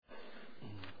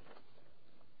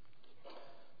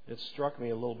it struck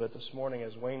me a little bit this morning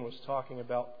as Wayne was talking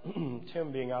about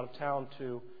Tim being out of town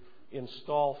to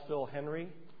install Phil Henry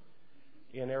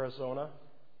in Arizona.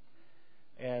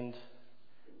 And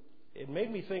it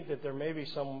made me think that there may be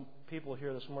some people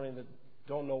here this morning that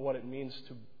don't know what it means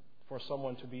for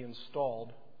someone to be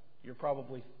installed. You're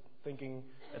probably thinking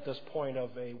at this point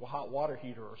of a hot water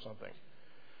heater or something.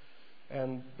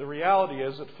 And the reality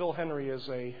is that Phil Henry is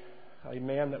a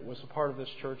man that was a part of this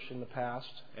church in the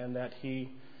past, and that he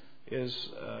is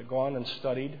gone and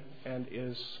studied and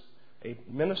is a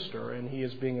minister, and he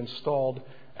is being installed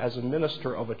as a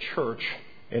minister of a church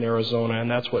in Arizona,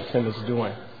 and that's what Tim is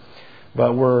doing.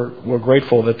 But we're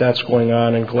grateful that that's going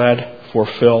on, and glad for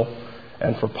Phil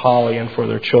and for Polly and for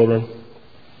their children.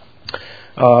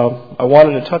 I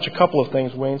wanted to touch a couple of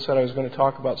things. Wayne said I was going to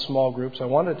talk about small groups. I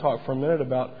wanted to talk for a minute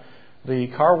about the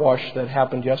car wash that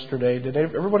happened yesterday. Did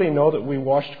everybody know that we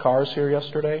washed cars here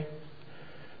yesterday?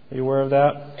 Are you aware of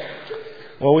that?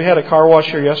 Well, we had a car wash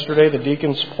here yesterday. The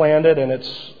deacons planned it, and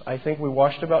I think we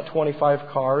washed about 25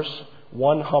 cars,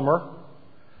 one Hummer.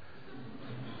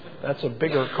 That's a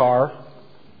bigger car.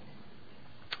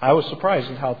 I was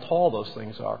surprised at how tall those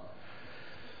things are.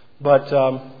 But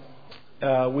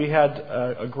we had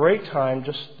a great time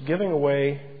just giving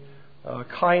away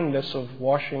kindness of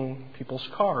washing people's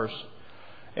cars.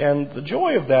 And the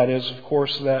joy of that is, of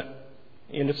course, that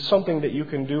it's something that you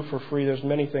can do for free. There's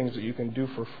many things that you can do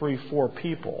for free for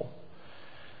people.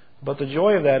 But the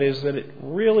joy of that is that it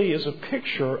really is a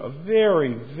picture, a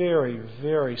very, very,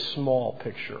 very small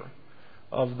picture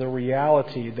of the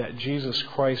reality that Jesus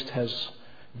Christ has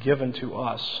given to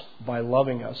us by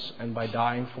loving us and by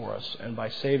dying for us and by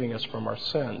saving us from our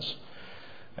sins.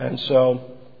 And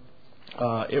so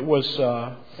it was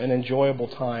an enjoyable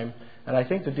time. And I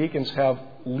think the deacons have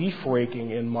leaf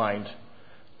raking in mind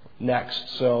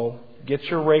next. So get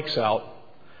your rakes out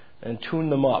and tune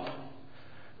them up.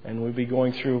 And we'll be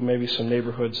going through maybe some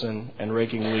neighborhoods and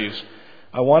raking leaves.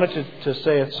 I wanted to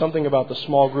say something about the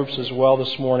small groups as well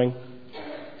this morning.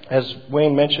 As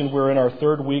Wayne mentioned, we're in our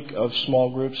third week of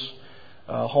small groups,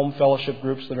 home fellowship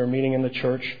groups that are meeting in the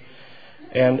church.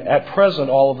 And at present,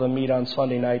 all of them meet on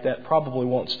Sunday night. That probably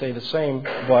won't stay the same,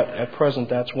 but at present,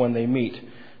 that's when they meet.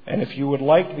 And if you would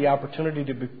like the opportunity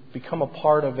to become a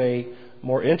part of a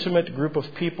more intimate group of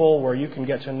people where you can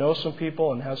get to know some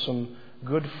people and have some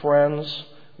good friends,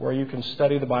 where you can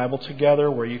study the Bible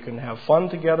together, where you can have fun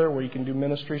together, where you can do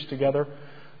ministries together,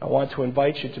 I want to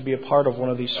invite you to be a part of one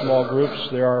of these small groups.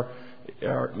 There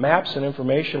are maps and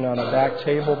information on a back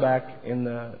table back in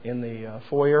the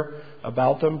foyer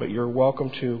about them, but you're welcome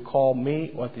to call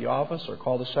me at the office or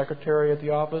call the secretary at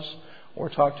the office or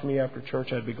talk to me after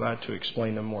church. I'd be glad to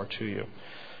explain them more to you.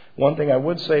 One thing I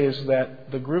would say is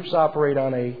that the groups operate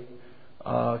on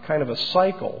a kind of a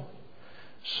cycle,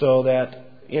 so that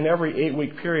in every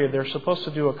 8-week period they're supposed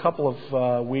to do a couple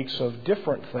of weeks of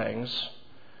different things.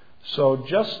 So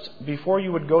just before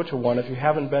you would go to one, if you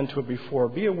haven't been to it before,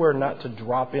 be aware not to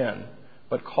drop in,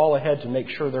 but call ahead to make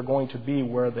sure they're going to be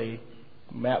where the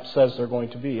map says they're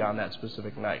going to be on that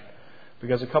specific night.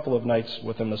 Because a couple of nights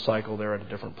within the cycle, they're at a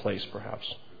different place, perhaps.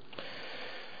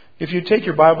 If you take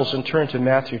your Bibles and turn to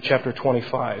Matthew chapter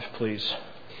 25, please.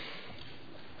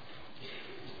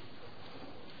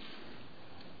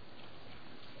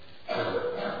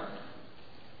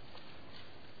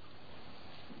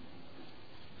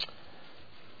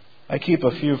 I keep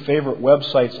a few favorite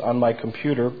websites on my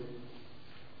computer.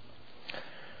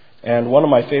 And one of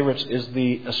my favorites is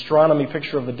the Astronomy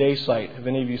Picture of the Day site. Have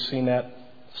any of you seen that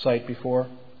site before?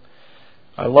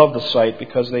 I love the site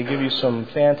because they give you some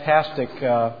fantastic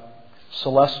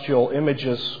celestial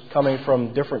images coming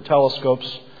from different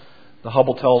telescopes, the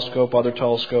Hubble telescope, other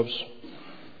telescopes.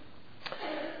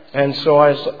 And so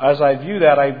as I view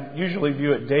that, I usually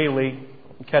view it daily,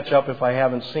 catch up if I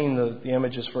haven't seen the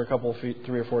images for a couple of 3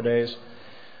 or 4 days.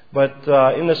 But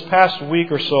in this past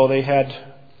week or so, they had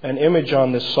an image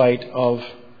on this site of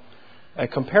a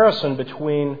comparison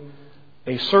between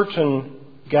a certain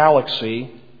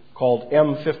galaxy called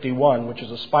M51, which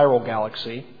is a spiral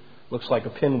galaxy, looks like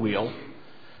a pinwheel,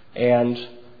 and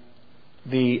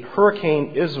the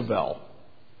Hurricane Isabel.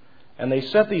 And they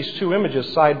set these two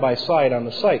images side by side on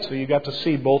the site, so you got to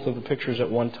see both of the pictures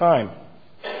at one time.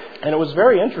 And it was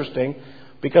very interesting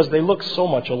because they look so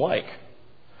much alike.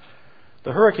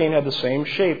 The hurricane had the same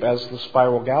shape as the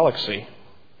spiral galaxy.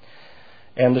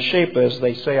 And the shape, as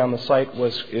they say on the site,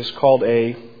 is called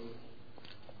a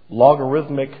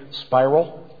logarithmic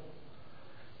spiral.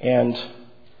 And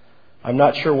I'm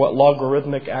not sure what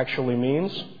logarithmic actually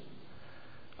means.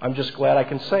 I'm just glad I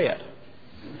can say it.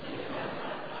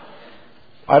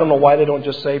 I don't know why they don't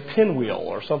just say pinwheel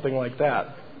or something like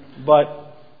that.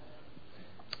 but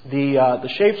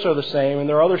the shapes are the same, and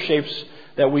there are other shapes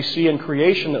that we see in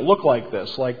creation that look like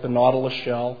this, like the nautilus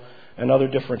shell and other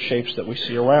different shapes that we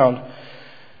see around.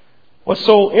 What's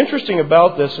so interesting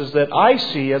about this is that I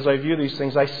see, as I view these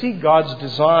things, I see God's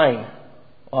design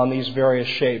on these various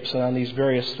shapes and on these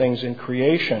various things in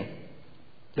creation.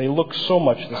 They look so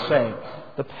much the same.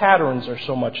 The patterns are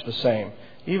so much the same.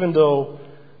 Even though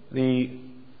the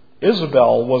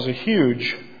Isabel was a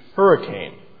huge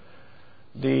hurricane,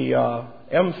 the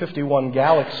M51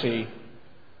 Galaxy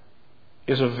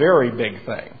is a very big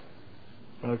thing.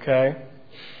 Okay?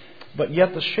 But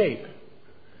yet the shape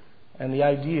and the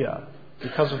idea,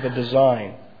 because of the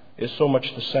design, is so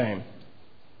much the same.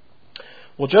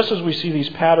 Well, just as we see these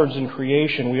patterns in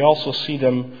creation, we also see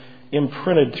them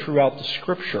imprinted throughout the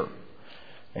Scripture.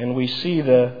 And we see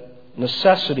the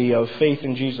necessity of faith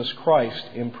in Jesus Christ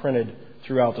imprinted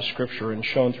throughout the Scripture and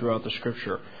shown throughout the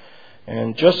Scripture.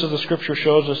 And just as the Scripture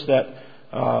shows us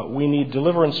that we need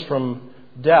deliverance from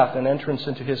death and entrance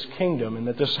into His kingdom, and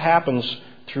that this happens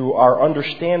through our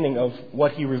understanding of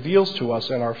what He reveals to us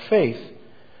and our faith,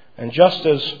 and just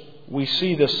as we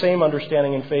see the same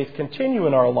understanding and faith continue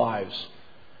in our lives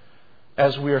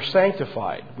as we are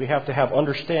sanctified, we have to have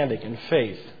understanding and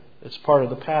faith. It's part of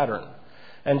the pattern.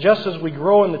 And just as we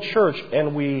grow in the church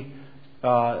and we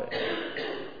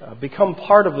become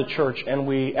part of the church and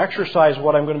we exercise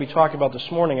what I'm going to be talking about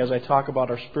this morning as I talk about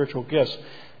our spiritual gifts,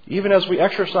 even as we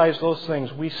exercise those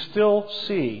things, we still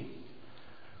see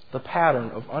the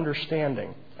pattern of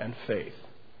understanding and faith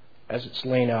as it's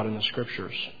laid out in the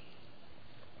Scriptures.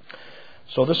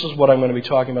 So this is what I'm going to be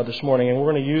talking about this morning, and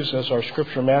we're going to use as our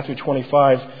Scripture Matthew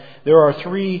 25. There are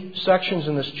 3 sections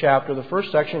in this chapter. The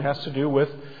first section has to do with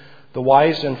the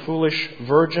wise and foolish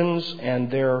virgins and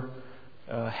their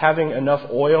having enough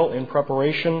oil in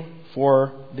preparation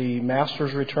for the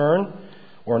Master's return,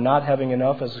 or not having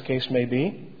enough, as the case may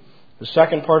be. The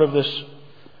second part of this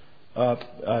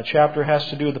chapter has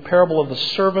to do with the parable of the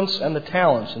servants and the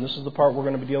talents, and this is the part we're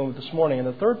going to be dealing with this morning. And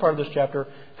the third part of this chapter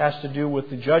has to do with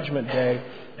the judgment day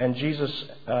and Jesus'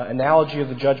 analogy of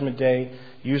the judgment day,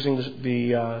 using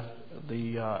the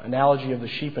analogy of the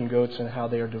sheep and goats and how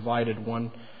they are divided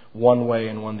one way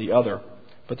and one the other.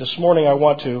 But this morning I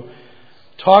want to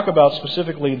talk about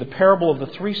specifically the parable of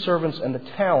the 3 servants and the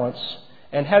talents,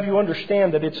 and have you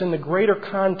understand that it's in the greater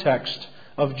context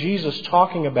of Jesus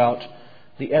talking about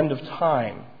the end of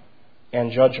time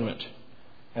and judgment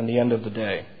and the end of the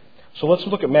day. So let's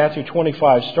look at Matthew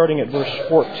 25, starting at verse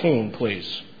 14,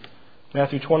 please.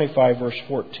 Matthew 25, verse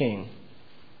 14.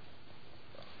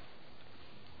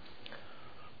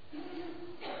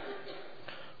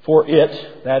 For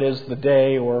it, that is the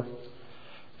day, or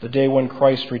the day when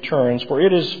Christ returns, for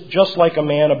it is just like a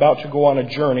man about to go on a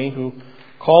journey who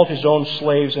called his own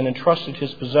slaves and entrusted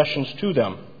his possessions to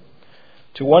them.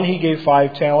 To one he gave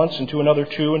 5 talents, and to another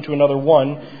 2, and to another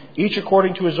 1, each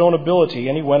according to his own ability,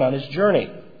 and he went on his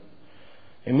journey.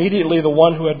 Immediately the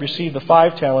one who had received the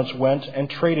 5 talents went and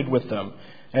traded with them,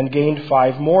 and gained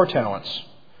 5 more talents.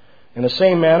 In the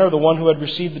same manner the one who had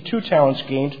received the 2 talents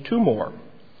gained 2 more.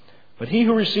 But he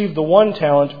who received the 1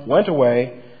 talent went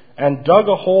away, and dug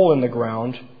a hole in the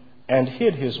ground, and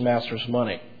hid his master's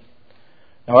money.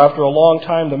 Now after a long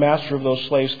time the master of those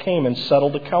slaves came and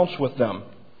settled accounts with them.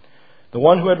 The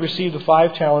one who had received the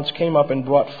 5 talents came up and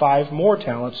brought 5 more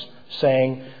talents,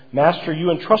 saying, Master,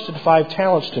 you entrusted 5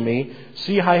 talents to me.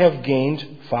 See, I have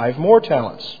gained 5 more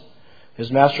talents. His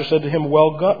master said to him,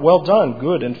 Well done,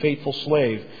 good and faithful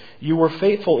slave. You were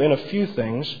faithful in a few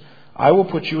things. I will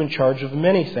put you in charge of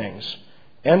many things.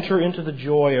 Enter into the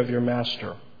joy of your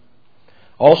master.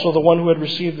 Also the one who had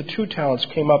received the 2 talents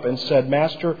came up and said,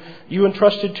 Master, you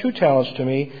entrusted 2 talents to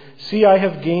me. See, I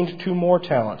have gained 2 more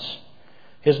talents.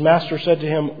 His master said to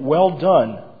him, Well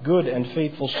done, good and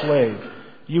faithful slave.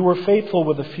 You were faithful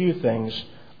with a few things.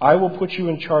 I will put you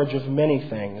in charge of many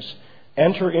things.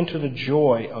 Enter into the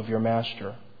joy of your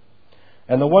master.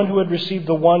 And the one who had received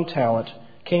the 1 talent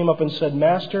came up and said,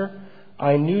 Master,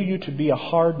 I knew you to be a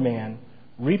hard man,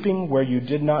 reaping where you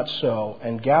did not sow,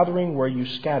 and gathering where you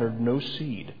scattered no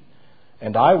seed.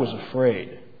 And I was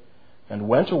afraid, and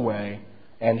went away,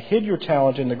 and hid your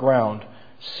talent in the ground.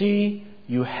 See,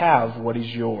 you have what is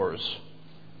yours.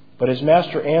 But his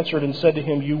master answered and said to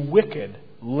him, You wicked,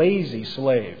 lazy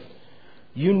slave.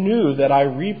 You knew that I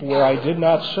reap where I did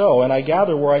not sow, and I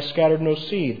gather where I scattered no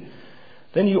seed.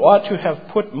 Then you ought to have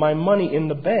put my money in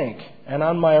the bank, and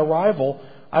on my arrival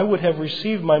I would have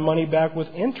received my money back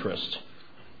with interest.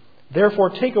 Therefore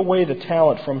take away the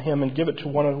talent from him and give it to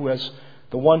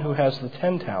the one who has the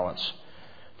 10 talents.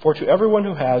 For to everyone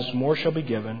who has, more shall be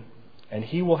given, and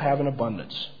he will have an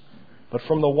abundance. But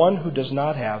from the one who does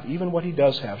not have, even what he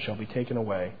does have shall be taken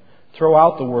away. Throw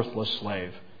out the worthless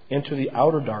slave into the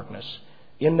outer darkness,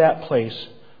 in that place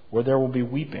where there will be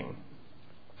weeping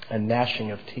and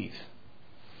gnashing of teeth.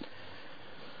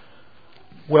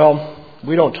 Well,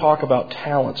 we don't talk about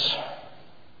talents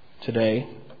today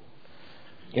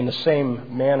in the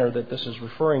same manner that this is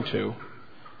referring to.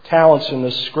 Talents in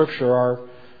this scripture are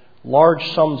large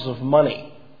sums of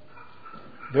money,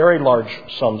 very large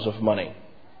sums of money.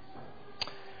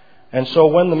 And so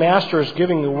when the master is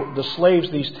giving the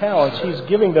slaves these talents, he's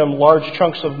giving them large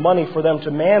chunks of money for them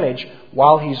to manage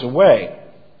while he's away.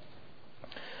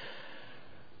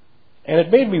 And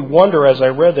it made me wonder as I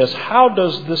read this, how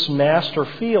does this master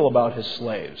feel about his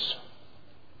slaves?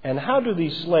 And how do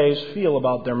these slaves feel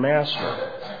about their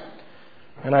master?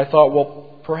 And I thought,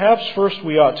 well, perhaps first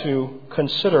we ought to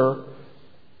consider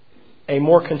a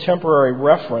more contemporary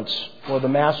reference for the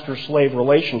master-slave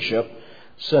relationship,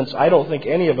 since I don't think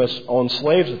any of us own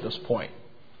slaves at this point.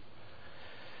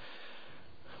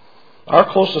 Our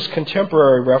closest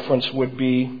contemporary reference would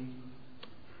be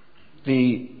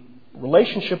the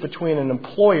relationship between an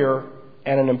employer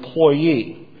and an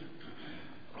employee.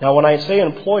 Now, when I say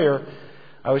employer,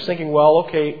 I was thinking, well,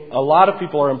 okay, a lot of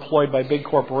people are employed by big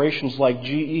corporations like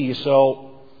GE,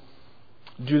 so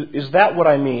is that what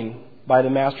I mean by the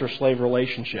master-slave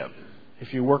relationship,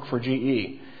 if you work for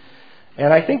GE?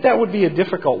 And I think that would be a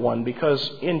difficult one,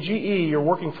 because in GE, you're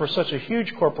working for such a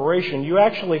huge corporation, you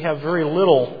actually have very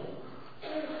little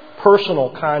personal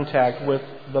contact with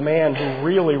the man who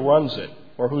really runs it,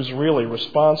 or who's really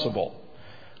responsible.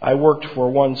 I worked for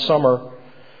one summer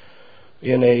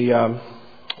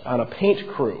on a paint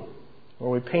crew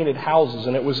where we painted houses,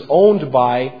 and it was owned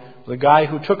by the guy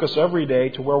who took us every day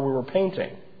to where we were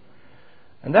painting.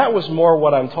 And that was more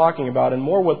what I'm talking about, and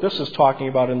more what this is talking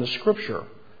about in the Scripture,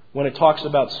 when it talks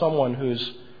about someone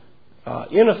who's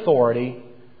in authority,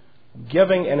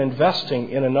 giving and investing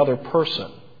in another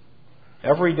person.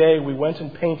 Every day we went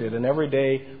and painted, and every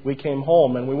day we came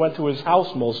home, and we went to his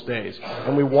house most days,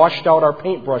 and we washed out our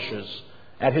paintbrushes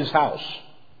at his house.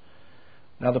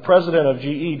 Now, the president of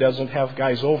GE doesn't have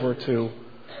guys over to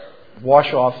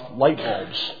wash off light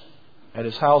bulbs at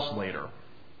his house later.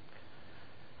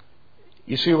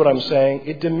 You see what I'm saying?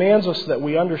 It demands us that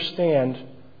we understand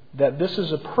that this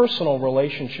is a personal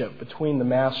relationship between the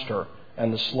master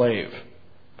and the slave,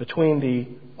 between the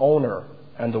owner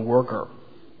and the worker.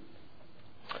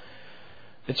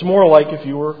 It's more like if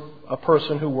you were a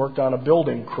person who worked on a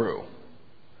building crew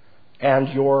and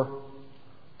you're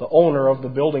the owner of the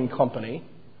building company,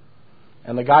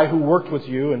 and the guy who worked with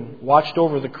you and watched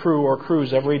over the crew or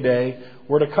crews every day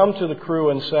were to come to the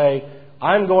crew and say,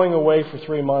 I'm going away for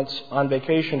 3 months on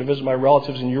vacation to visit my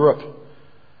relatives in Europe.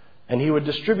 And he would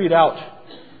distribute out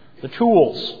the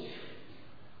tools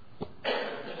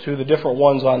to the different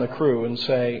ones on the crew and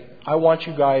say, I want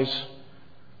you guys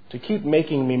to keep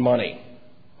making me money.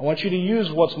 I want you to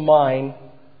use what's mine.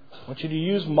 I want you to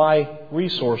use my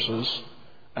resources.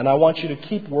 And I want you to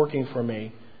keep working for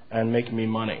me and make me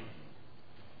money.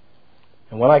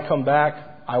 And when I come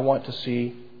back, I want to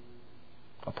see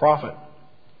a profit.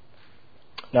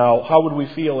 Now, how would we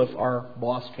feel if our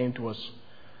boss came to us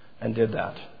and did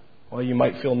that? Well, you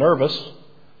might feel nervous.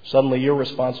 Suddenly you're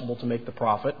responsible to make the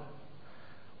profit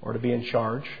or to be in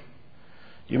charge.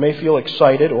 You may feel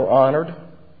excited or honored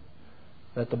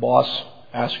that the boss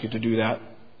asked you to do that.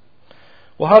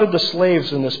 Well, how did the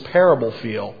slaves in this parable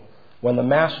feel when the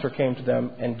master came to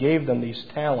them and gave them these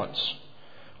talents?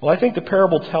 Well, I think the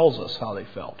parable tells us how they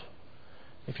felt.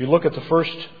 If you look at the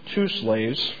first 2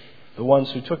 slaves, the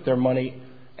ones who took their money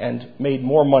and made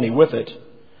more money with it,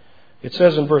 it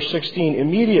says in verse 16,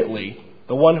 immediately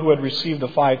the one who had received the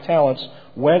 5 talents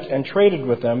went and traded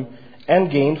with them and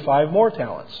gained 5 more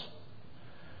talents.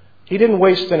 He didn't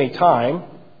waste any time.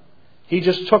 He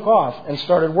just took off and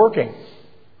started working.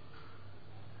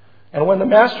 And when the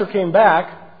master came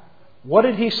back, what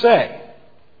did he say?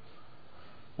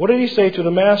 What did he say to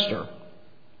the master?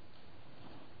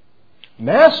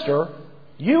 Master,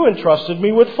 you entrusted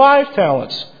me with 5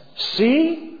 talents.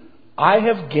 See, I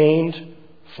have gained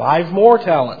 5 more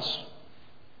talents.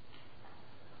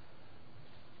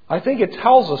 I think it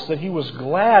tells us that he was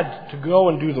glad to go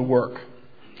and do the work.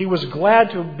 He was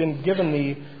glad to have been given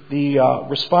the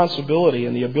responsibility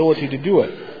and the ability to do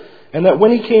it. And that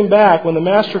when he came back, when the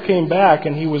master came back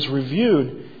and he was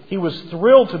reviewed, he was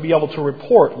thrilled to be able to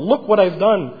report, look what I've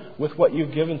done with what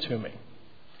you've given to me.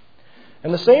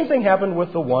 And the same thing happened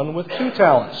with the one with 2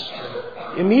 talents.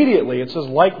 Immediately, it says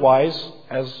likewise,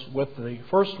 as with the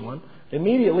first one,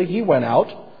 immediately he went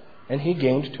out and he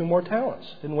gained 2 more talents.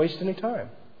 Didn't waste any time.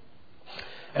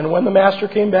 And when the master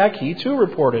came back, he too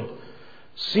reported,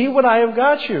 "See what I have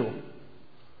got you.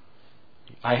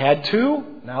 I had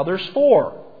 2, now there's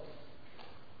 4.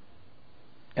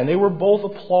 And they were both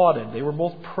applauded. They were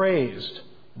both praised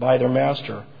by their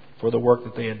master for the work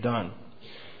that they had done.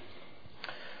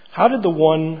 How did the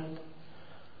one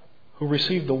who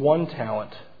received the 1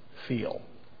 talent feel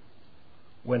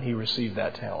when he received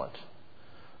that talent?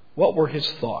 What were his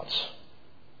thoughts?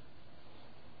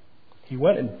 He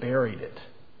went and buried it.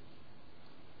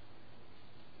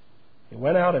 He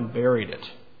went out and buried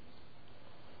it.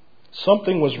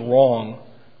 Something was wrong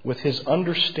with his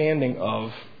understanding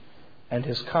of and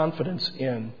his confidence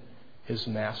in his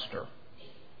master.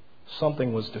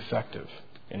 Something was defective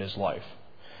in his life.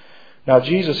 Now,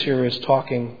 Jesus here is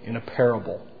talking in a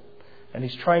parable, and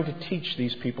he's trying to teach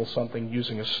these people something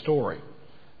using a story.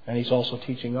 And he's also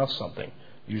teaching us something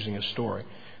using a story.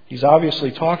 He's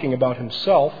obviously talking about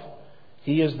himself.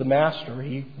 He is the master.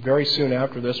 He, very soon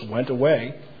after this, went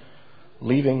away,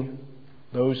 leaving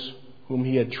those whom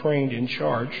he had trained in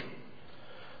charge.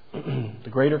 The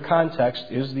greater context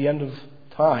is the end of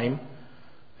time,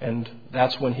 and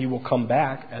that's when he will come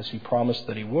back, as he promised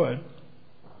that he would.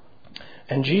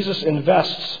 And Jesus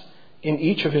invests in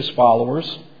each of his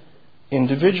followers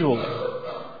individually.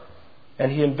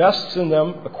 And he invests in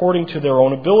them according to their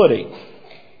own ability.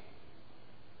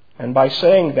 And by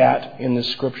saying that in this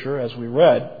scripture, as we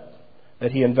read,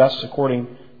 that he invests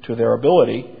according to their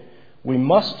ability, we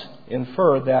must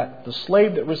infer that the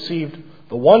slave that received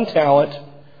the 1 talent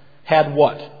had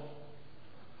what?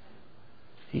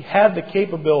 He had the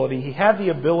capability, he had the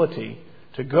ability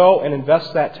to go and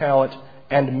invest that talent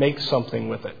and make something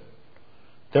with it.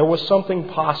 There was something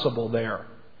possible there.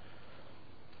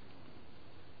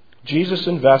 Jesus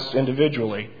invests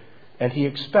individually, and he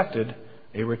expected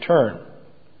a return.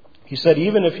 He said,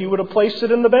 even if you would have placed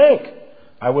it in the bank,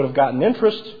 I would have gotten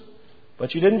interest,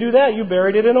 but you didn't do that. You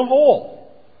buried it in a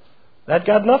hole. That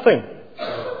got nothing.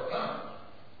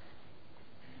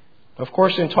 Of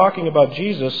course, in talking about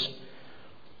Jesus,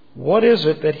 what is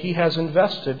it that he has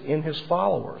invested in his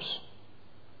followers?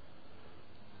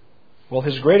 Well,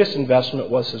 his greatest investment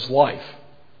was his life,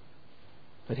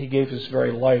 that he gave his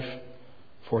very life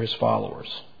for his followers.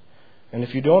 And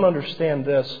if you don't understand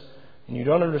this, and you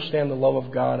don't understand the love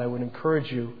of God, I would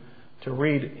encourage you to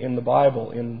read in the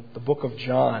Bible, in the book of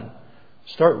John.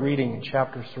 Start reading in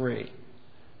chapter 3.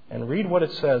 And read what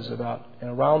it says about, and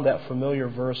around that familiar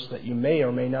verse that you may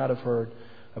or may not have heard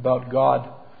about God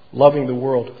loving the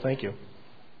world. Thank you.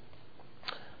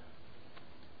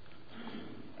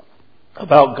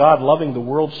 About God loving the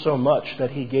world so much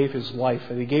that he gave his life,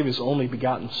 that he gave his only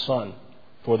begotten Son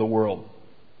for the world.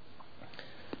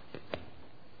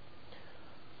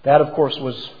 That, of course,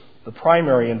 was the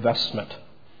primary investment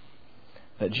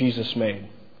that Jesus made.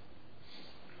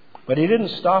 But he didn't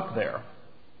stop there.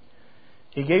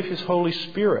 He gave his Holy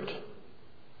Spirit.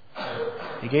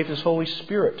 He gave his Holy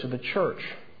Spirit to the church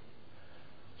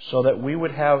so that we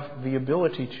would have the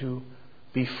ability to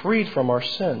be freed from our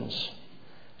sins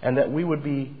and that we would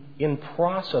be in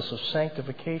process of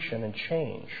sanctification and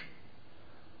change.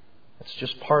 It's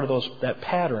just part of that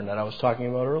pattern that I was talking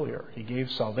about earlier. He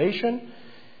gave salvation.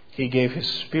 He gave his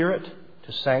Spirit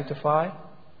to sanctify.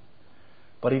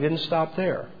 But he didn't stop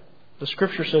there. The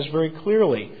Scripture says very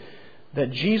clearly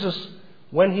that Jesus,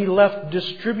 when he left,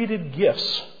 distributed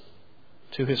gifts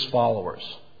to his followers.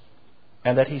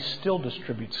 And that he still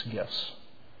distributes gifts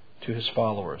to his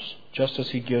followers, just as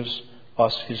he gives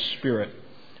us his Spirit.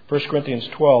 1 Corinthians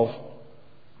 12,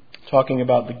 talking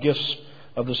about the gifts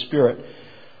of the Spirit,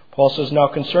 Paul says, "Now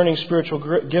concerning spiritual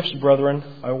gifts, brethren,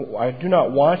 I do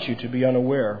not want you to be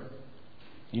unaware.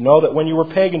 You know that when you were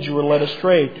pagans, you were led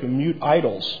astray to mute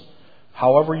idols,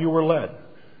 however you were led.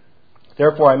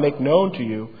 Therefore I make known to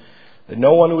you that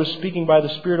no one who is speaking by the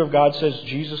Spirit of God says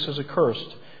Jesus is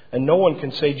accursed, and no one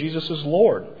can say Jesus is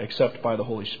Lord except by the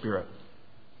Holy Spirit.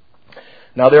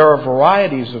 Now there are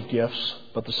varieties of gifts,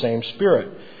 but the same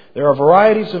Spirit. There are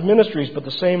varieties of ministries, but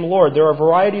the same Lord. There are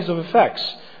varieties of effects,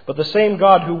 but the same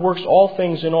God who works all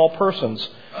things in all persons.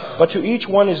 But to each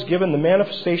one is given the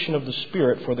manifestation of the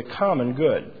Spirit for the common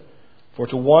good. For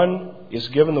to one is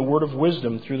given the word of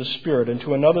wisdom through the Spirit, and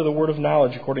to another the word of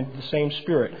knowledge according to the same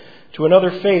Spirit. To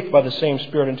another faith by the same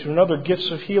Spirit, and to another gifts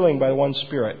of healing by one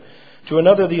Spirit. To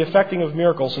another the effecting of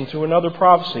miracles, and to another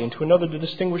prophecy, and to another the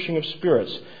distinguishing of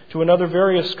spirits. To another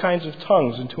various kinds of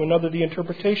tongues, and to another the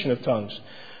interpretation of tongues.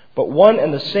 But one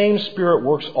and the same Spirit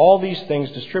works all these things,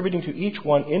 distributing to each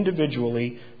one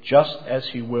individually just as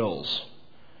he wills.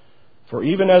 For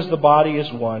even as the body is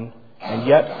one, and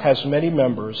yet has many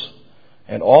members,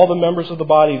 and all the members of the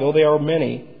body, though they are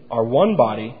many, are one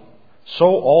body, so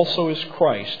also is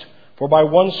Christ. For by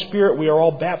one Spirit we are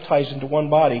all baptized into one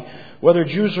body, whether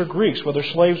Jews or Greeks, whether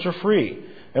slaves or free.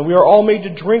 And we are all made to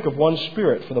drink of one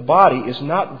Spirit, for the body is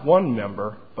not one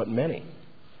member, but many.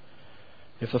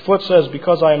 If the foot says,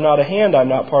 because I am not a hand, I am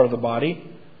not part of the body,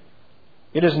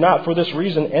 it is not for this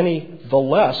reason any the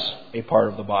less a part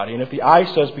of the body. And if the eye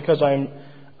says,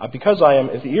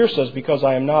 if the ear says, because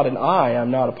I am not an eye, I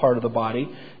am not a part of the body,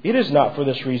 it is not for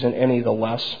this reason any the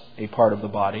less a part of the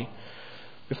body.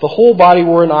 If the whole body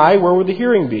were an eye, where would the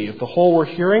hearing be? If the whole were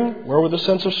hearing, where would the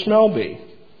sense of smell be?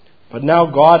 But now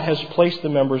God has placed the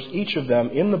members, each of them,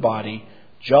 in the body,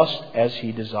 just as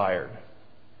He desired.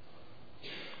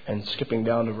 And skipping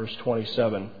down to verse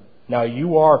 27, now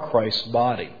you are Christ's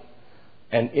body,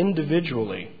 and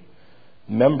individually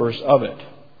members of it.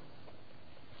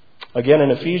 Again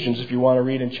in Ephesians, if you want to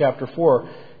read in chapter 4,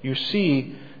 you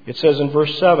see it says in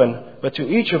verse 7, but to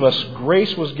each of us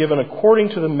grace was given according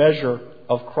to the measure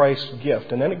of Christ's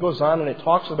gift. And then it goes on and it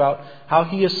talks about how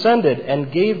He ascended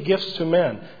and gave gifts to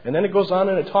men. And then it goes on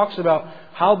and it talks about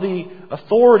how the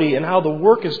authority and how the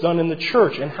work is done in the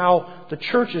church and how the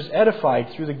church is edified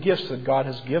through the gifts that God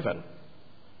has given.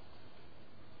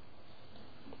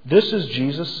 This is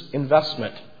Jesus'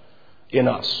 investment in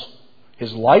us.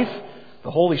 His life,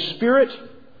 the Holy Spirit,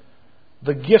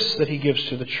 the gifts that He gives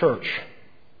to the church.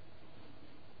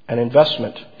 An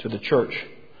investment to the church.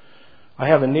 I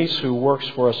have a niece who works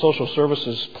for a social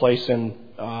services place in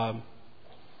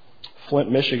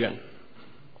Flint, Michigan.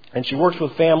 And she works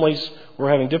with families who are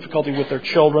having difficulty with their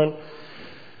children.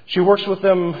 She works with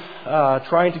them,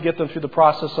 trying to get them through the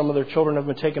process. Some of their children have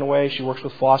been taken away. She works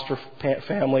with foster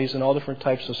families and all different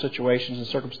types of situations and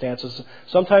circumstances.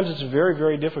 Sometimes it's very,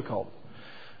 very difficult.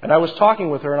 And I was talking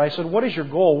with her and I said, what is your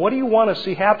goal? What do you want to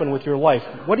see happen with your life?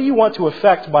 What do you want to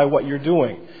affect by what you're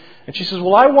doing? And she says,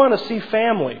 well, I want to see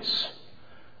families.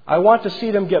 I want to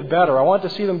see them get better. I want to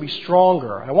see them be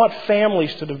stronger. I want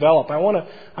families to develop. I want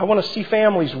to see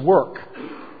families work.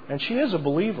 And she is a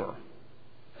believer.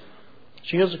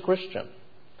 She is a Christian.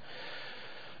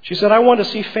 She said, I want to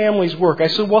see families work. I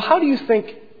said, well, how do you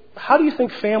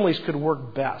think families could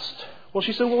work best? Well,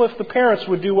 she said, well, if the parents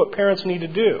would do what parents need to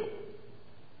do.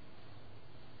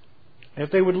 If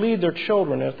they would lead their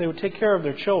children, if they would take care of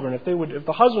their children, if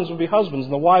the husbands would be husbands,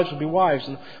 and the wives would be wives,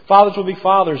 and the fathers would be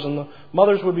fathers, and the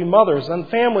mothers would be mothers, then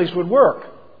families would work.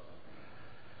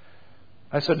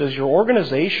 I said, does your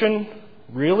organization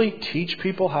really teach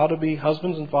people how to be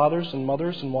husbands and fathers and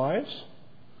mothers and wives?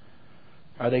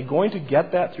 Are they going to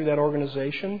get that through that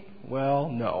organization? Well,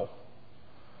 no.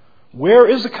 Where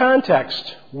is the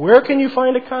context? Where can you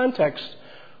find a context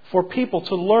for people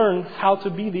to learn how to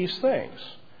be these things?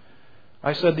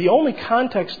 I said, the only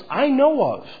context I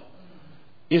know of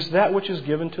is that which is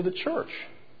given to the church.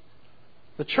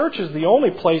 The church is the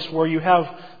only place where you have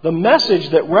the message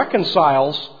that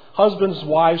reconciles husbands,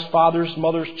 wives, fathers,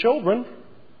 mothers, children.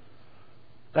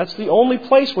 That's the only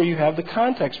place where you have the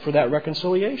context for that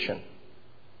reconciliation.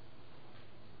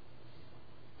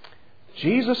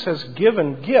 Jesus has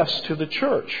given gifts to the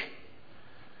church.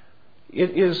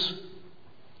 It is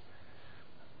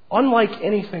unlike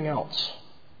anything else.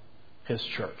 His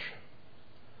church.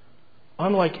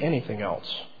 Unlike anything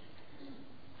else.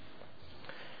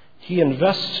 He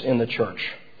invests in the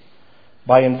church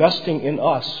by investing in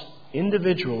us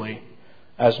individually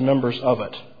as members of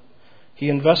it. He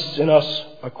invests in us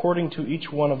according to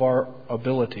each one of our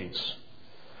abilities.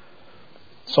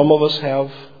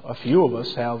 A few of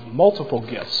us have multiple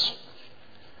gifts.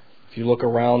 If you look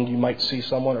around, you might see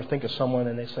someone or think of someone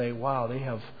and they say, wow,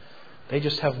 they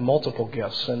just have multiple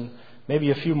gifts. And maybe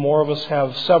a few more of us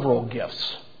have several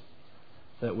gifts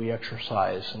that we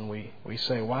exercise. And we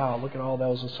say, wow, look at all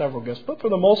those and several gifts. But for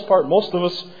the most part, most of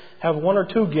us have one or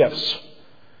two gifts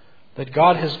that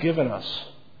God has given us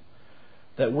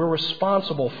that we're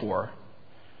responsible for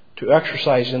to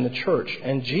exercise in the church.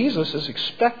 And Jesus is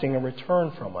expecting a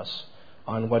return from us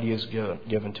on what He has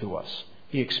given to us.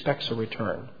 He expects a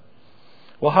return.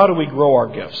 Well, how do we grow our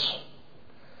gifts?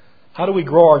 How do we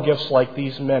grow our gifts like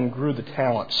these men grew the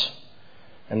talents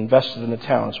and invested in the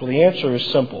talents? Well, the answer is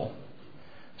simple.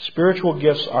 Spiritual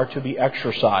gifts are to be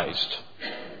exercised.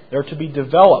 They're to be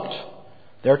developed.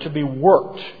 They're to be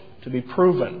worked, to be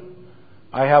proven.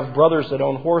 I have brothers that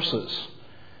own horses,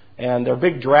 and they're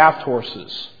big draft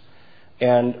horses.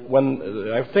 And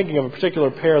when I'm thinking of a particular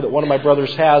pair that one of my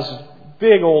brothers has,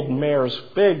 big old mares,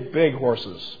 big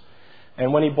horses.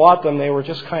 And when he bought them, they were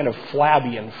just kind of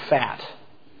flabby and fat.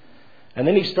 And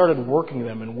then he started working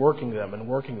them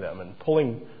and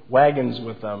pulling wagons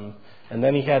with them. And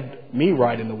then he had me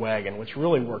ride in the wagon, which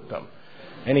really worked them.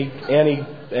 And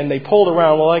they pulled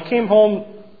around. Well, I came home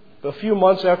a few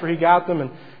months after he got them,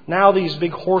 and now these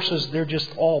big horses, they're just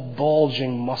all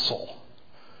bulging muscle.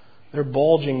 They're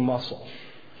bulging muscle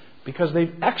because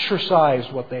they've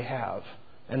exercised what they have,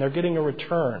 and they're getting a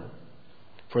return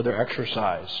for their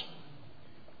exercise.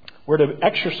 We're to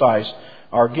exercise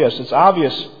our gifts. It's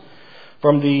obvious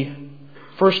from the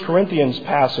 1 Corinthians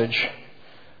passage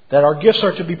that our gifts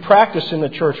are to be practiced in the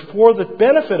church for the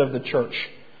benefit of the church,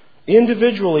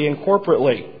 individually and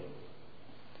corporately.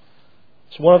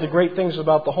 It's one of the great things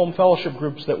about the home fellowship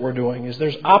groups that we're doing is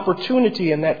there's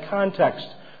opportunity in that context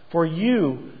for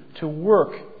you to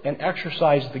work and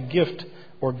exercise the gift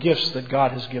or gifts that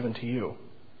God has given to you,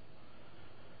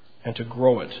 and to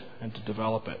grow it and to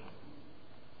develop it.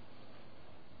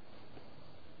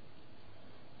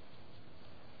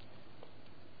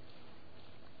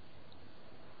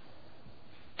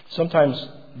 Sometimes,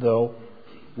 though,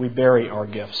 we bury our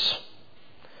gifts.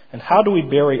 And how do we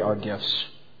bury our gifts?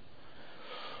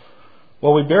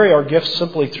 Well, we bury our gifts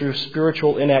simply through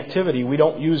spiritual inactivity. We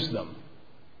don't use them.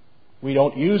 We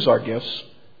don't use our gifts,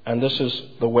 and this is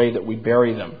the way that we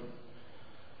bury them.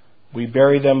 We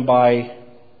bury them by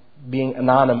being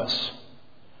anonymous,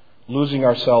 losing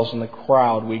ourselves in the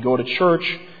crowd. We go to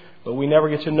church, but we never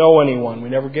get to know anyone. We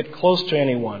never get close to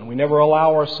anyone. We never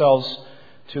allow ourselves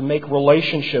to make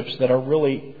relationships that are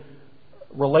really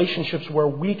relationships where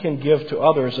we can give to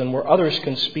others and where others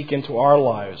can speak into our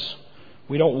lives.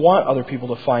 We don't want other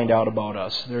people to find out about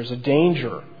us. There's a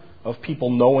danger of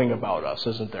people knowing about us,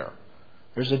 isn't there?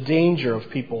 There's a danger of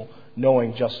people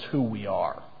knowing just who we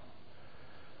are.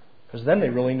 Because then they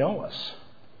really know us.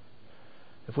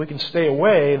 If we can stay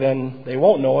away, then they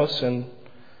won't know us, and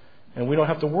we don't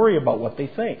have to worry about what they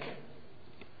think.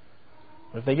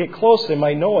 If they get close, they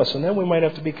might know us, and then we might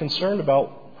have to be concerned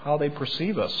about how they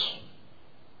perceive us.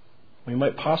 We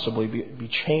might possibly be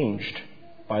changed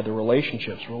by the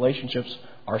relationships. Relationships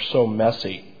are so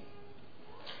messy.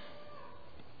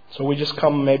 So we just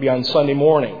come maybe on Sunday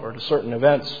morning or to certain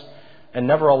events and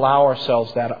never allow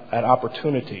ourselves that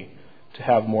opportunity to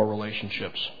have more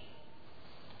relationships.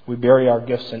 We bury our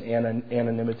gifts in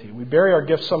anonymity. We bury our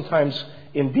gifts sometimes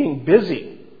in being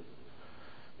busy.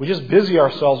 We just busy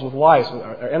ourselves with lives, with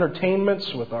our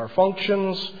entertainments, with our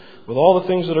functions, with all the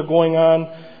things that are going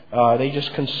on. They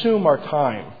just consume our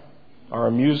time, our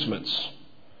amusements.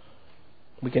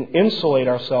 We can insulate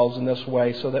ourselves in this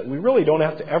way so that we really don't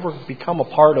have to ever become a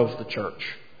part of the church.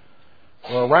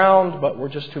 We're around, but we're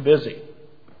just too busy.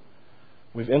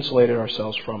 We've insulated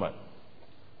ourselves from it.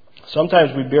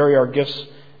 Sometimes we bury our gifts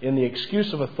in the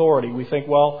excuse of authority. We think,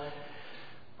 well,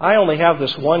 I only have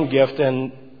this one gift,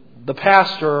 and the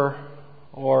pastor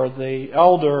or the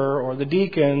elder or the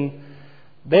deacon,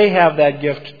 they have that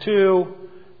gift too,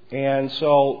 and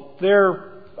so they're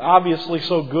obviously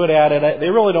so good at it, they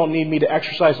really don't need me to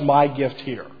exercise my gift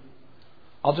here.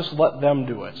 I'll just let them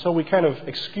do it. So we kind of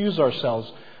excuse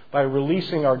ourselves by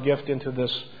releasing our gift into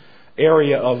this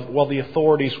area of, well, the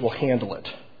authorities will handle it.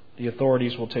 The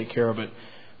authorities will take care of it.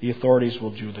 The authorities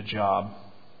will do the job.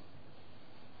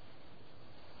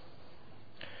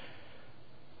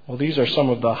 Well, these are some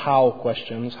of the how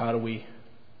questions. How do we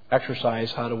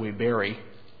exercise? How do we bury?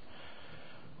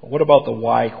 What about the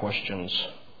why questions?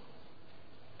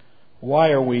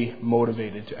 Why are we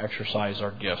motivated to exercise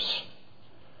our gifts?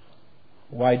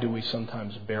 Why do we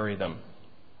sometimes bury them?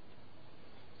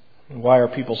 And why are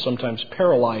people sometimes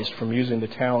paralyzed from using the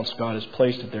talents God has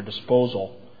placed at their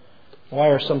disposal? Why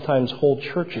are sometimes whole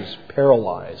churches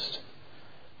paralyzed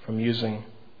from using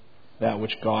that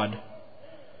which God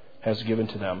has given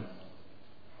to them?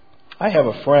 I have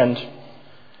a friend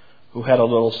who had a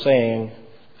little saying.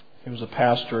 He was a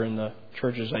pastor in the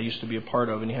churches I used to be a part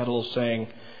of, and he had a little saying,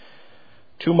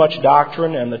 too much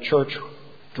doctrine and the church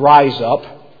dries up.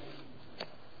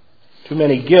 Too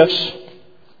many gifts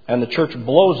and the church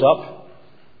blows up.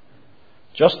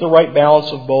 Just the right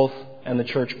balance of both and the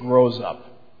church grows up.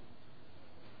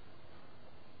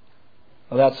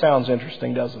 Well, that sounds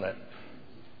interesting, doesn't it?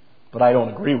 But I don't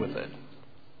agree with it.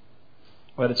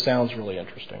 But it sounds really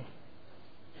interesting.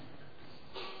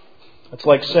 It's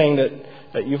like saying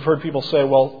that you've heard people say,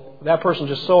 well, that person's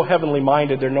just so heavenly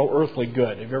minded, they're no earthly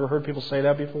good. Have you ever heard people say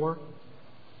that before?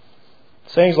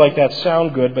 Sayings like that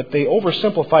sound good, but they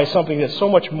oversimplify something that's so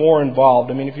much more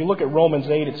involved. I mean, if you look at Romans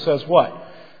 8, it says what?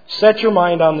 Set your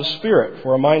mind on the Spirit.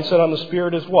 For a mind set on the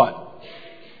Spirit is what?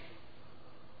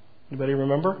 Anybody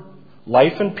remember?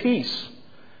 Life and peace.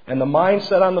 And the mind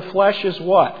set on the flesh is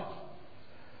what?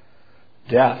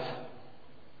 Death.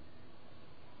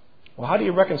 Well, how do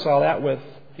you reconcile that with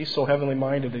he's so heavenly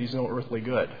minded that he's no earthly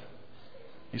good?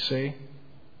 You see?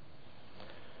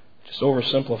 Just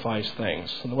oversimplifies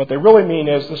things. And what they really mean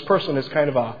is this person is kind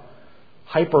of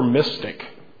hyper mystic.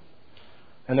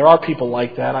 And there are people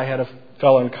like that. I had a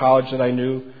fellow in college that I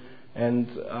knew, and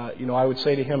I would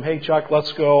say to him, "Hey Chuck,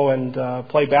 let's go and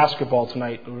play basketball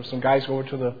tonight." There were some guys going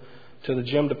to the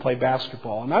gym to play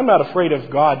basketball, and I'm not afraid of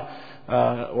God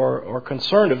or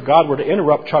concerned if God were to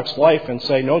interrupt Chuck's life and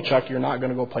say, "No, Chuck, you're not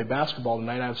going to go play basketball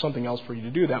tonight. I have something else for you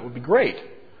to do." That would be great.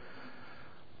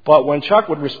 But when Chuck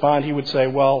would respond, he would say,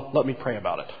 "Well, let me pray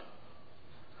about it.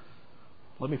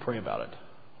 Let me pray about it.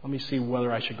 Let me see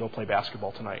whether I should go play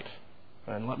basketball tonight.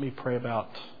 And let me pray about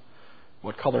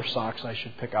what color socks I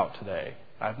should pick out today."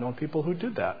 I've known people who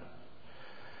did that.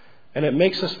 And it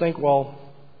makes us think, well,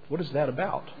 what is that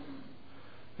about?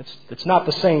 It's not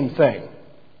the same thing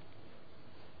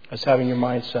as having your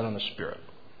mind set on the Spirit.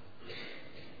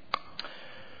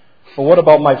 But what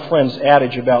about my friend's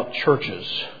adage about churches?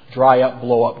 Dry up,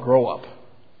 blow up, grow up.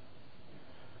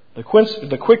 The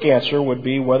quick answer would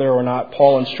be whether or not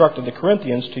Paul instructed the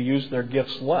Corinthians to use their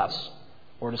gifts less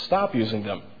or to stop using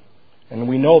them. And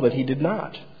we know that he did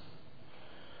not.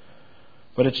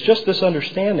 But it's just this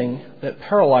understanding that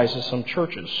paralyzes some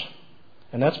churches.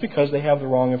 And that's because they have the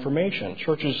wrong information.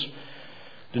 Churches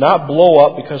do not blow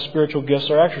up because spiritual gifts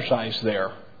are exercised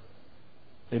there.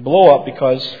 They blow up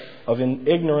because of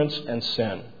ignorance and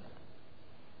sin.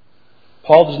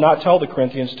 Paul does not tell the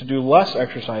Corinthians to do less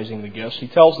exercising the gifts. He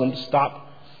tells them to stop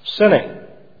sinning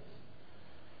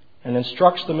and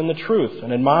instructs them in the truth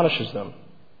and admonishes them.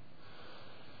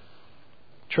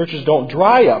 Churches don't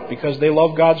dry up because they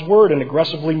love God's Word and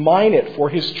aggressively mine it for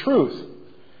His truth.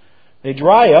 They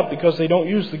dry up because they don't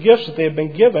use the gifts that they have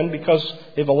been given because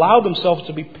they've allowed themselves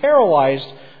to be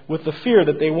paralyzed with the fear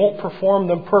that they won't perform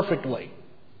them perfectly.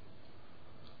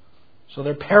 So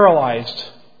they're paralyzed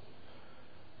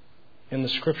in the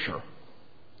Scripture.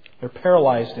 They're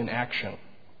paralyzed in action.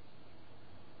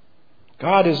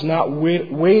 God is not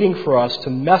waiting for us to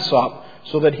mess up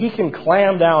so that He can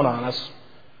clam down on us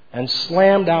and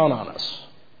slam down on us.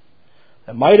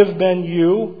 It might have been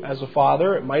you as a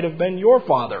father. It might have been your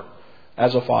father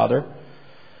as a father.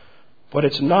 But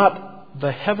it's not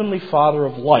the Heavenly Father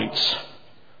of lights,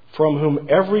 from whom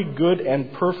every good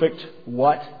and perfect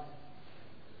what?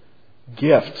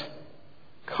 Gift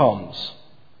comes.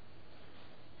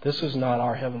 This is not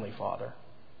our Heavenly Father.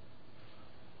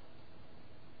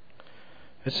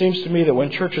 It seems to me that when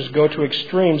churches go to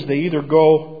extremes, they either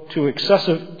go to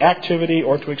excessive activity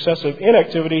or to excessive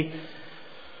inactivity.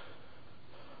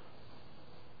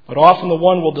 But often the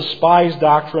one will despise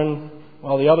doctrine,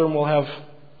 while the other will have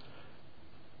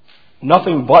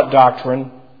nothing but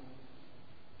doctrine.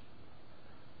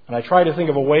 And I try to think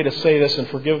of a way to say this, and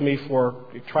forgive me for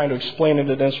trying to explain it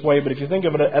in this way, but if you think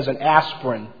of it as an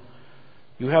aspirin,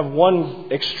 you have one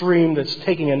extreme that's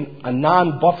taking a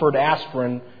non-buffered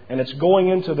aspirin and it's going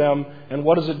into them, and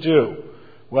what does it do?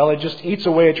 Well, it just eats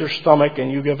away at your stomach and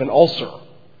you give an ulcer.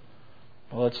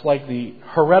 Well, it's like the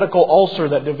heretical ulcer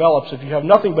that develops if you have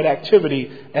nothing but activity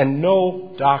and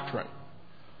no doctrine.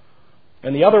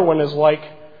 And the other one is like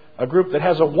a group that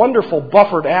has a wonderful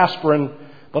buffered aspirin,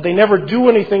 but they never do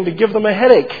anything to give them a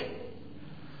headache.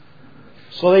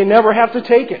 So they never have to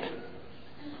take it.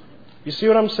 You see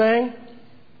what I'm saying?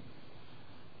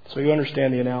 So you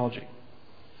understand the analogy.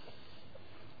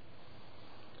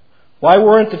 Why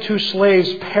weren't the two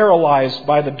slaves paralyzed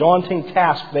by the daunting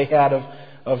task they had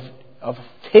of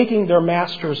taking their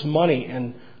master's money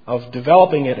and of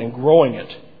developing it and growing it?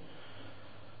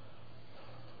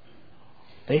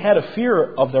 They had a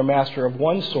fear of their master of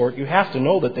one sort. You have to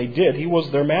know that they did. He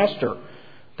was their master.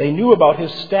 They knew about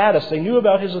his status. They knew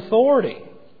about his authority.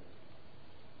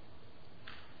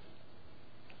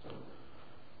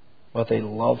 But they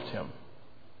loved him.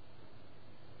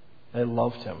 They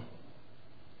loved him.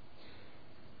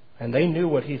 And they knew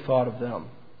what he thought of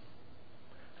them.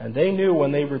 And they knew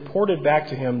when they reported back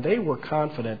to him, they were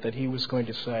confident that he was going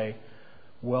to say,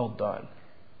 "Well done.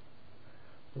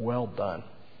 Well done."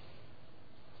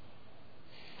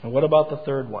 And what about the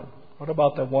third one? What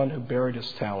about the one who buried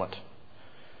his talent?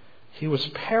 He was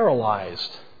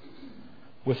paralyzed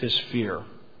with his fear.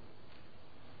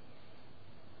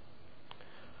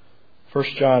 1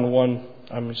 John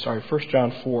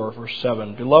 4, verse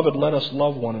 7. "Beloved, let us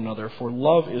love one another, for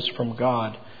love is from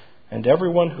God, and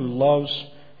everyone who loves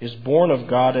is born of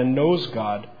God and knows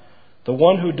God. The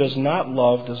one who does not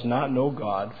love does not know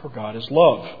God, for God is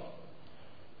love.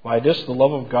 By this the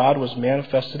love of God was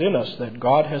manifested in us, that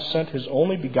God has sent His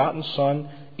only begotten Son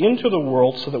into the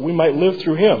world so that we might live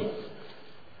through Him.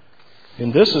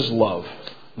 And this is love,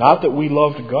 not that we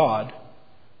loved God,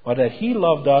 but that He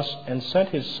loved us and sent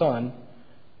His Son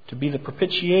to be the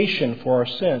propitiation for our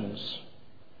sins.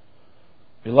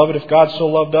 Beloved, if God so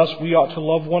loved us, we ought to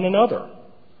love one another.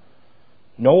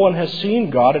 No one has seen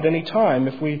God at any time.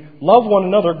 If we love one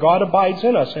another, God abides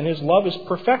in us, and His love is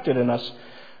perfected in us.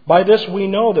 By this we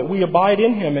know that we abide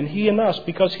in Him, and He in us,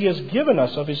 because He has given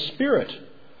us of His Spirit.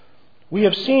 We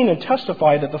have seen and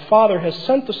testified that the Father has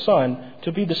sent the Son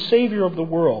to be the Savior of the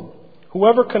world.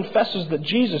 Whoever confesses that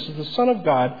Jesus is the Son of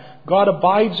God, God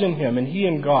abides in Him, and He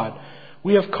in God.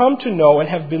 We have come to know and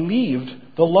have believed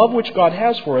the love which God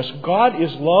has for us. God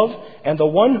is love, and the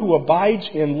one who abides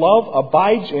in love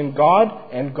abides in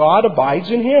God, and God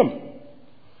abides in him.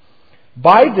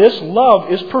 By this,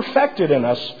 love is perfected in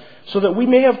us, so that we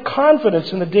may have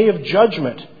confidence in the day of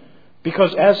judgment,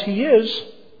 because as He is,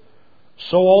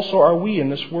 so also are we in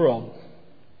this world.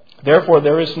 Therefore,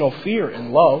 there is no fear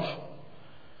in love,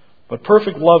 but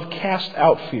perfect love casts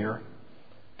out fear,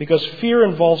 because fear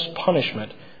involves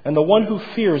punishment, and the one who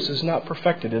fears is not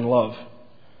perfected in love.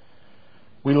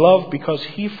 We love because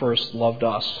He first loved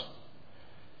us.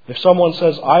 If someone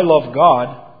says, "I love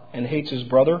God," and hates his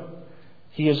brother,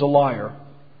 he is a liar.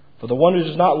 For the one who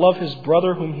does not love his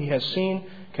brother whom he has seen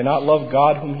cannot love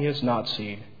God whom he has not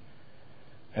seen.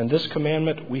 And this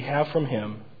commandment we have from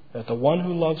Him, that the one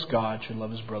who loves God should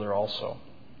love his brother also.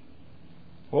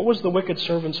 What was the wicked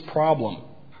servant's problem?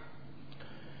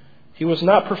 He was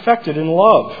not perfected in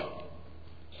love.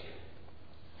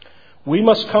 We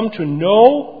must come to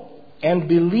know and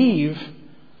believe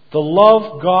the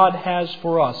love God has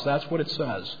for us. That's what it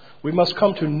says. We must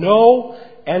come to know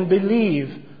and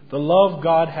believe the love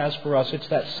God has for us. It's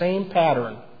that same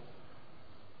pattern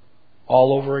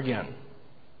all over again.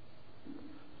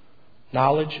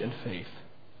 Knowledge and faith.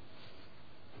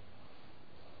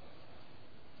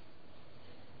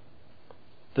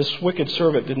 This wicked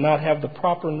servant did not have the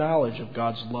proper knowledge of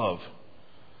God's love,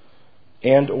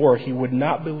 and or he would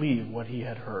not believe what he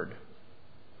had heard.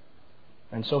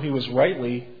 And so he was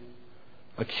rightly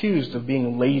accused of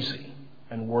being lazy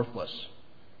and worthless,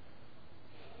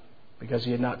 because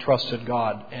he had not trusted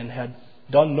God and had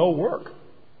done no work.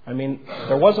 I mean,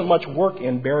 there wasn't much work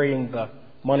in burying the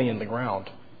money in the ground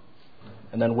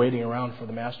and then waiting around for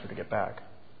the master to get back.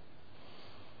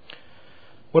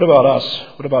 What about us?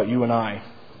 What about you and I?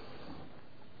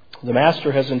 The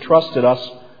master has entrusted us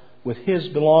with His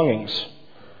belongings.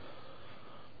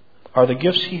 Are the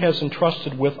gifts He has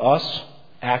entrusted with us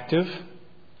active?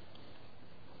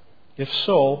 If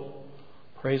so,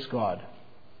 praise God.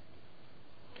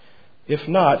 If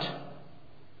not,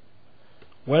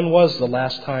 when was the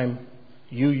last time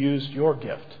you used your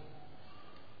gift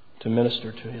to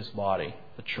minister to His body,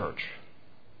 the church?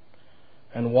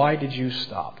 And why did you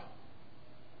stop?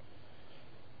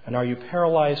 And are you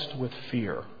paralyzed with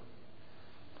fear?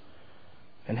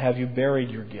 And have you buried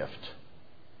your gift?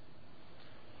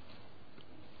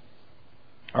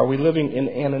 Are we living in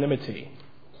anonymity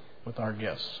with our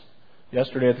gifts?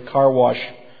 Yesterday at the car wash,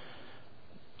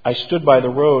 I stood by the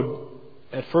road.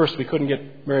 At first, we couldn't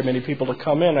get very many people to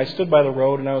come in. I stood by the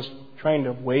road and I was trying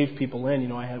to wave people in. You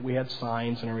know, we had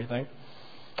signs and everything.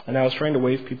 And I was trying to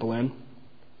wave people in.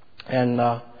 And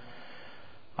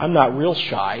I'm not real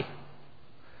shy.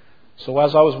 So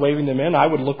as I was waving them in, I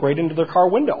would look right into their car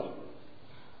window.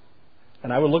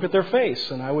 And I would look at their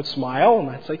face, and I would smile, and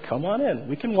I'd say, "Come on in.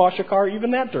 We can wash a car even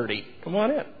that dirty. Come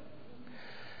on in."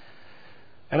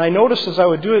 And I noticed as I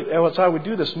would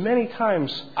do this many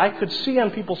times, I could see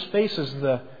on people's faces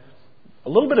a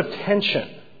little bit of tension.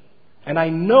 And I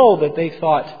know that they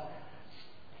thought,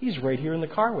 "He's right here in the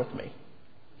car with me.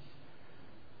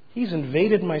 He's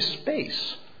invaded my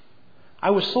space.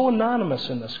 I was so anonymous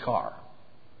in this car.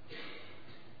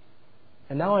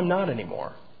 And now I'm not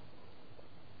anymore."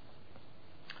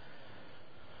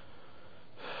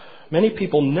 Many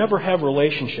people never have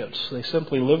relationships. They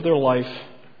simply live their life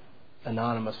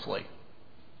anonymously.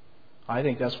 I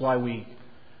think that's why we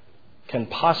can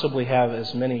possibly have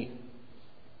as many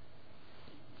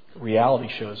reality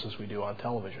shows as we do on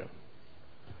television,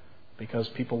 because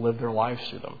people live their lives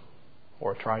through them,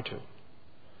 or try to.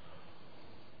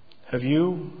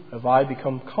 Have I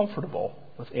become comfortable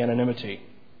with anonymity?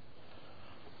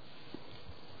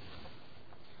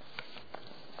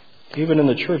 Even in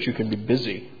the church, you can be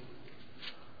busy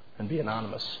and be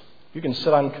anonymous. You can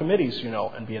sit on committees,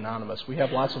 and be anonymous. We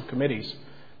have lots of committees.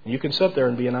 And you can sit there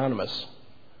and be anonymous.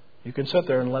 You can sit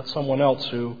there and let someone else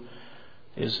who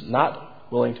is not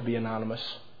willing to be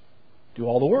anonymous do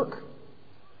all the work.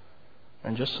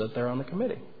 And just sit there on the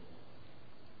committee.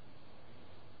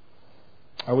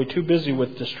 Are we too busy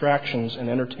with distractions and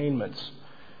entertainments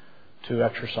to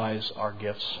exercise our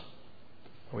gifts?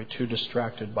 Are we too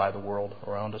distracted by the world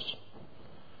around us?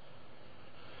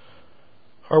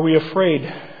 Are we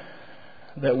afraid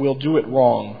that we'll do it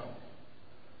wrong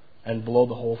and blow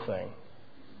the whole thing?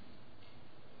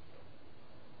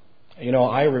 You know,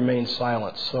 I remain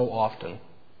silent so often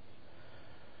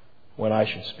when I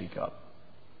should speak up.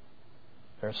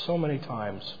 There are so many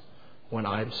times when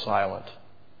I'm silent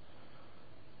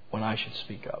when I should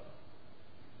speak up.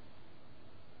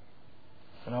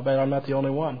 And I'll bet I'm not the only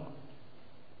one.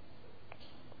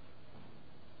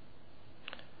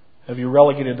 Have you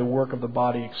relegated the work of the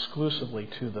body exclusively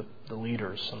to the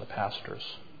leaders and the pastors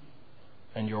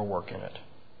and your work in it?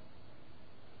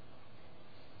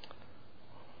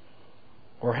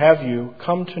 Or have you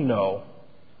come to know,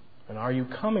 and are you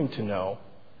coming to know,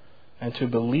 and to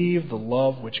believe the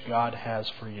love which God has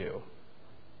for you?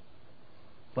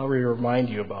 Let me remind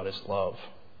you about His love.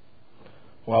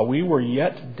 While we were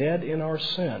yet dead in our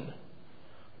sin,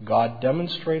 God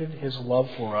demonstrated His love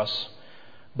for us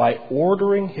by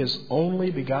ordering His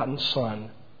only begotten Son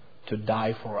to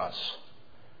die for us.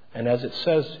 And as it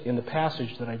says in the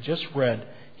passage that I just read,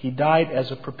 He died as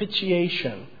a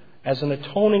propitiation, as an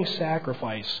atoning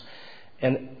sacrifice,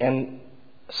 and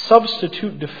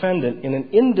substitute defendant in an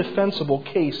indefensible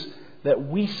case that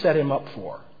we set Him up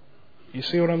for. You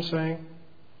see what I'm saying?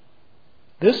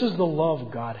 This is the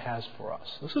love God has for us.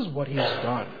 This is what He's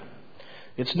done.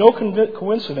 It's no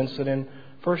coincidence that in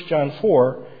 1 John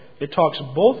 4, it talks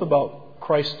both about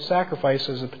Christ's sacrifice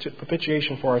as a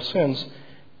propitiation for our sins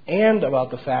and about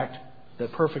the fact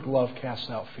that perfect love casts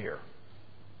out fear.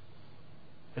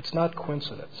 It's not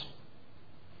coincidence.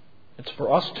 It's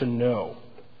for us to know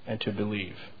and to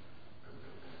believe.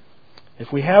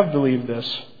 If we have believed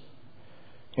this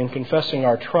in confessing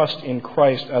our trust in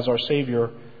Christ as our Savior,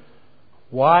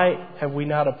 why have we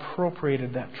not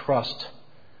appropriated that trust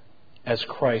as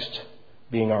Christ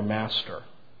being our Master?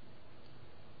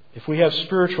 If we have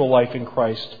spiritual life in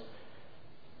Christ,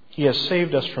 He has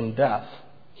saved us from death.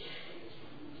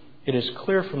 It is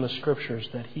clear from the Scriptures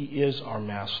that He is our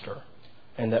Master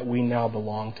and that we now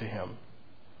belong to Him,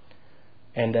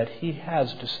 and that He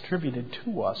has distributed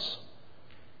to us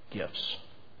gifts,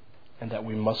 and that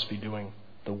we must be doing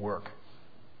the work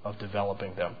of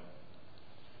developing them.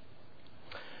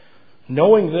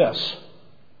 Knowing this,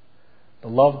 the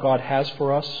love God has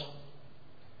for us,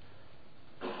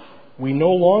 we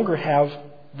no longer have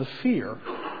the fear.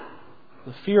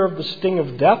 The fear of the sting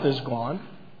of death is gone.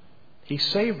 He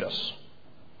saved us.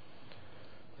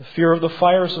 The fear of the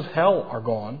fires of hell are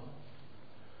gone.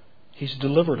 He's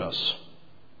delivered us.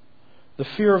 The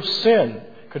fear of sin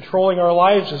controlling our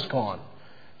lives is gone.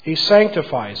 He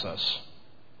sanctifies us.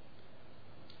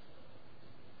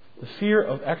 The fear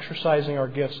of exercising our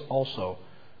gifts also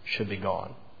should be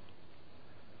gone.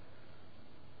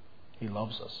 He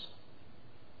loves us.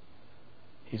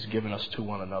 He's given us to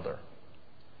one another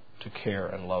to care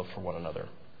and love for one another.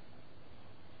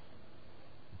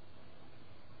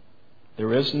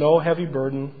 There is no heavy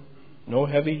burden, no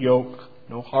heavy yoke,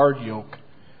 no hard yoke.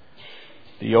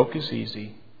 The yoke is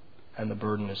easy and the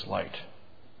burden is light.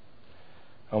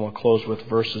 I want to close with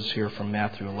verses here from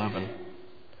Matthew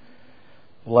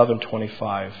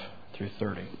 11:25 through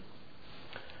 30.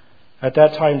 At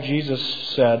that time Jesus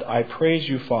said, I praise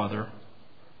you, Father,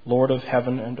 Lord of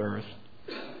heaven and earth,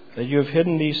 that you have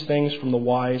hidden these things from the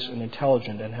wise and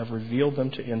intelligent and have revealed them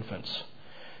to infants.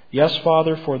 Yes,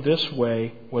 Father, for this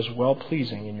way was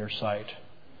well-pleasing in your sight.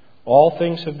 All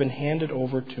things have been handed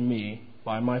over to me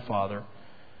by my Father,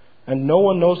 and no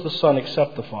one knows the Son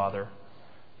except the Father,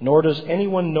 nor does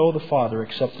anyone know the Father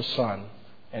except the Son,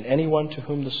 and anyone to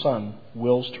whom the Son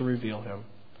wills to reveal him.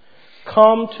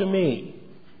 Come to me.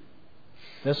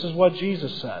 This is what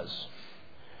Jesus says.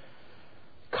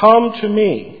 Come to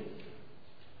me,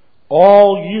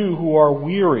 all you who are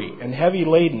weary and heavy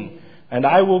laden, and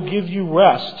I will give you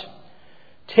rest.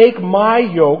 Take my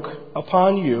yoke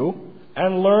upon you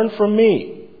and learn from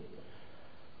me.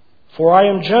 For I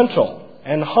am gentle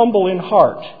and humble in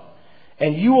heart,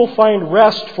 and you will find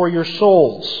rest for your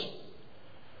souls.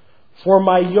 For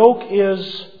my yoke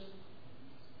is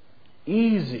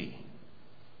easy,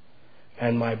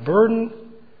 and my burden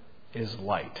is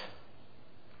light.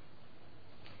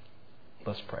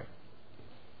 Let's pray.